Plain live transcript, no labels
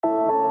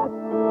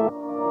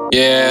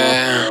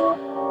Yeah,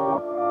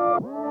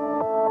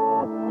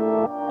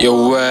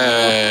 yo,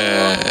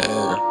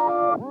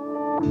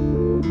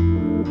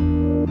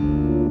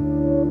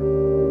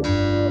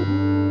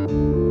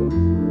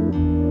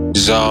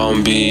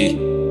 zombie.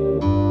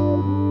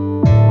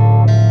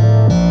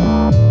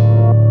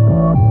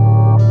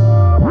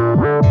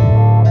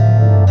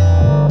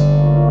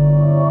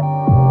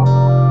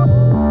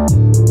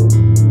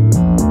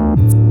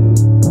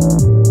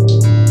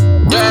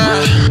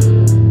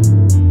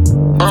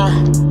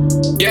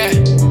 Yeah.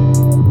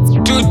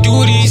 To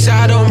do this,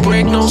 I don't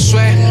break no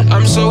sweat.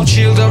 I'm so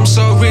chilled, I'm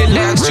so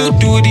relaxed. To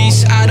do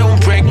this, I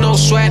don't break no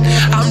sweat.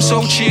 I'm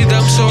so chilled,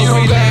 I'm so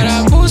relaxed. You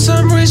gotta put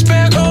some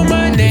respect on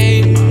my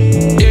name.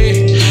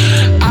 Yeah.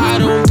 I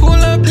don't pull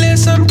up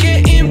unless I'm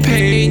getting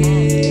paid.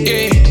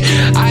 Yeah.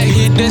 I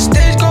hit the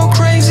stage, go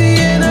crazy,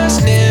 and I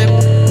snap.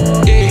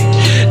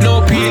 Yeah.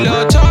 No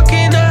pillow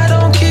talking, I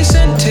don't kiss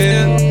and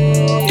tell.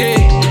 Yeah.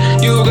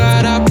 You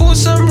gotta put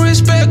some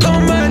respect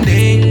on my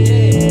name.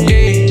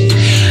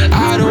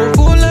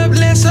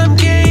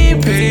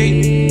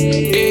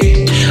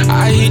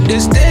 The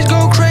stage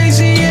go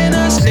crazy and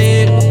I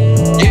snap.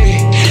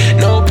 Yeah,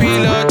 no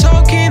pillow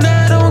talking,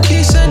 I don't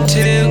kiss and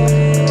tell.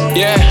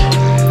 Yeah,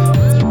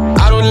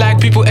 I don't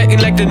like people acting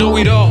like they know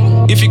it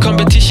all. If you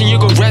competition, you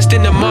gon' rest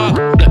in the mud.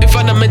 Now, if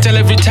I'm mental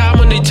every time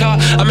when they talk,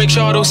 I make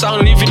sure those sound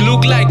don't even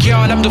look like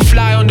y'all. I'm the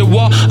fly on the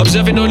wall,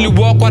 observing only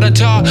walk while I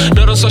talk.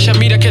 Not on social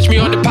media, catch me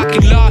on the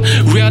parking lot.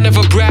 Real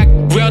never brag,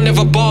 real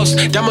never boss.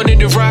 Diamond in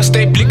the rock,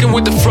 stay blinking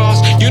with the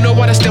frost. You know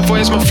what I stand for,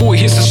 it's my foot,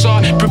 here's the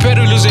saw. Prepare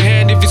to lose a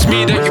hand if it's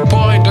me that you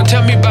point. Don't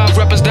tell me about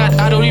rappers that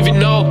I don't even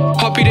know.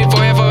 Hope they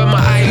forever in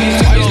my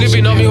eyelids. Always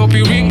living on me, hope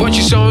you reap what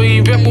you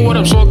sowing. Pepper what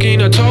I'm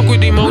smoking, I talk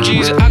with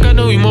emojis. I got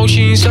no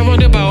emotions,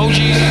 surrounded by OGs.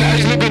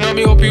 Always living on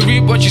me, hope you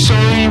reap what you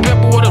sowing.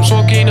 Pepper what I'm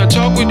smoking, I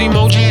talk with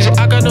emojis.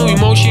 I got no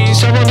emotions,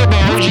 surrounded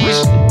by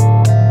OGs.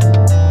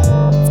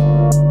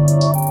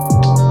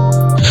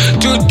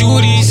 To do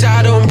this,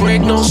 I don't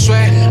break no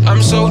sweat.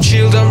 I'm so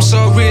chilled, I'm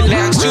so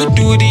relaxed. To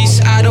do this,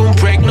 I don't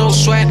break no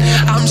sweat.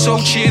 I'm so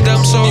chilled,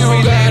 I'm so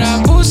relaxed. You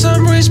gotta put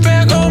some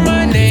respect on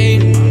my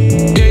name.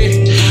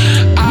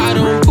 Yeah. I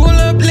don't pull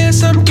up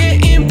unless I'm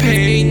getting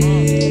paid.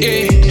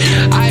 Yeah.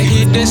 I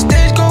hit the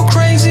stage, go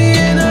crazy,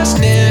 and I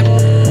snap.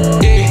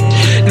 Yeah.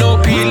 No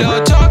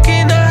pillow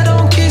talking, I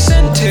don't kiss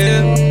and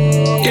tell.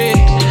 Yeah.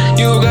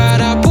 You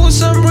gotta put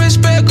some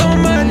respect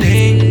on my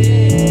name.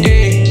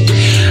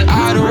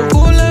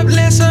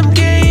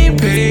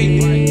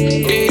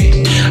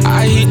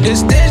 The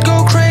stage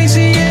go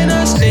crazy and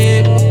I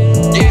snap.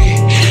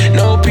 Yeah,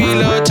 no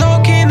pillow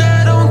talking,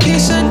 I don't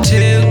kiss and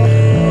tell.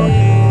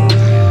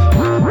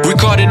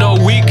 Recording all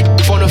week,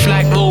 phone of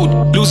flight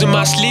mode. Losing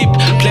my sleep,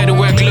 plan to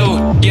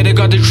workload. Yeah, they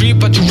got the trip,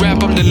 but to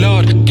rap, I'm the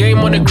lord. Game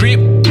on the grip,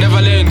 never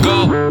letting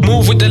go.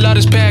 Move with the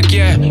loudest pack,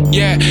 yeah.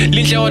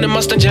 Linja on the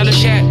MasterNjalo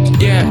chat,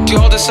 yeah. To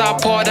all the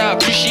support, I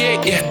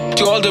appreciate, yeah.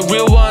 To all the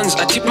real ones,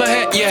 I tip my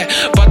hat, yeah.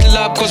 Bottle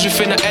up, cause we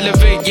finna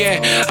elevate,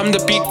 yeah. I'm the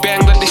big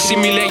bang that they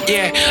simulate,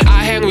 yeah.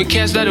 I hang with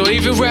cats that don't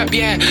even rap,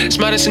 yeah.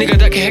 Smartest nigga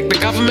that can hack the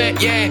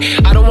government, yeah.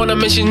 I don't wanna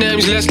mention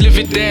names, let's leave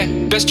it there.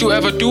 Best to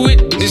ever do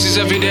it, this is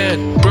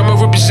evident. Brahma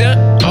represent,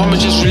 I'ma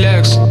just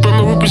relax.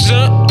 Brahma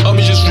represent,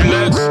 I'ma just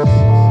relax.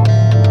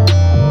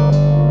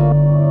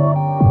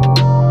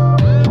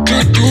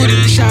 To do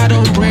this, I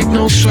don't break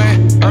no sweat.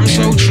 I'm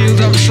so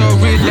chilled, I'm so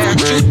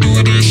relaxed. To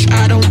do this,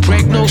 I don't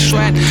break no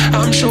sweat.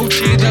 I'm so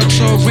chilled, I'm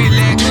so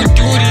relaxed. To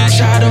do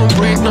this, I don't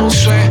break no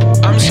sweat.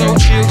 I'm so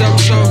chilled, I'm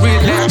so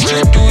relaxed.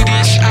 To do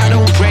this, I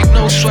don't break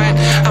no sweat.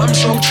 I'm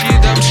so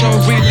chilled, I'm so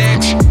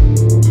relaxed.